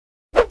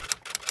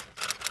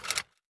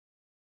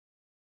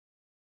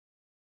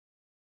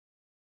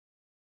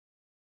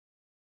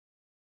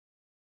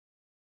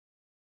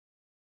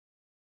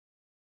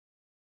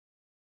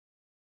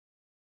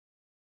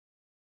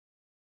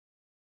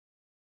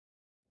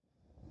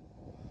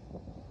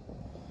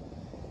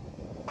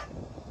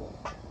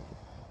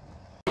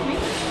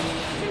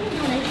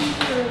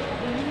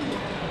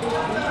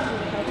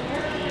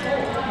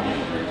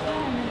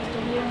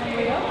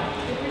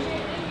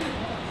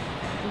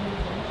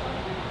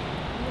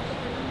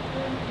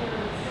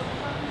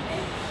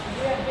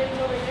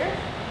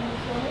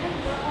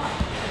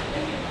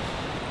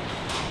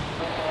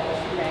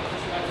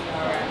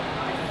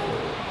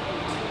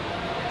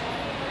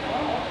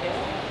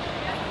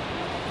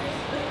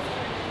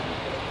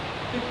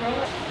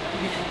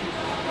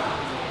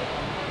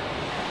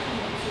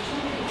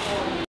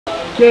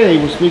Okay,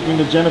 we're speaking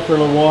to Jennifer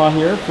Lavoie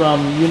here from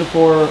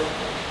Unifor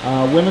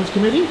Women's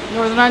Committee.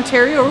 Northern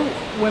Ontario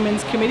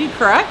Women's Committee,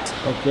 correct?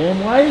 Okay, and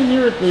why are you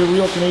here at the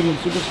Real Canadian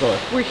Superstore?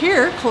 We're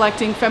here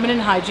collecting feminine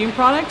hygiene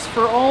products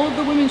for all of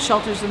the women's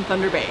shelters in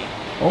Thunder Bay.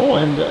 Oh,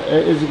 and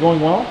is it going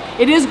well?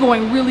 It is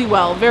going really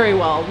well, very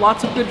well.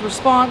 Lots of good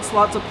response,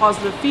 lots of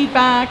positive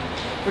feedback.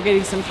 We're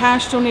getting some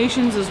cash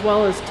donations as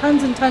well as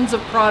tons and tons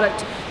of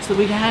product so that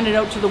we can hand it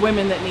out to the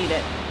women that need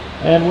it.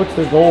 And what's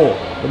the goal,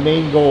 the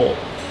main goal?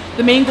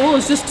 The main goal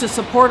is just to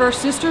support our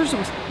sisters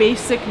with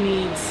basic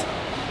needs.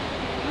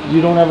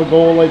 You don't have a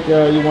goal like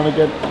you want to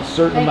get a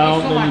certain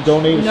amount and you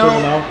donate a certain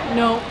amount?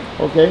 No.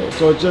 Okay,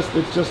 so it's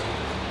just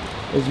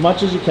as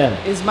much as you can.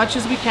 As much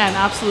as we can,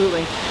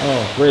 absolutely.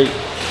 Oh, great.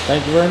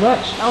 Thank you very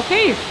much.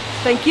 Okay,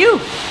 thank you.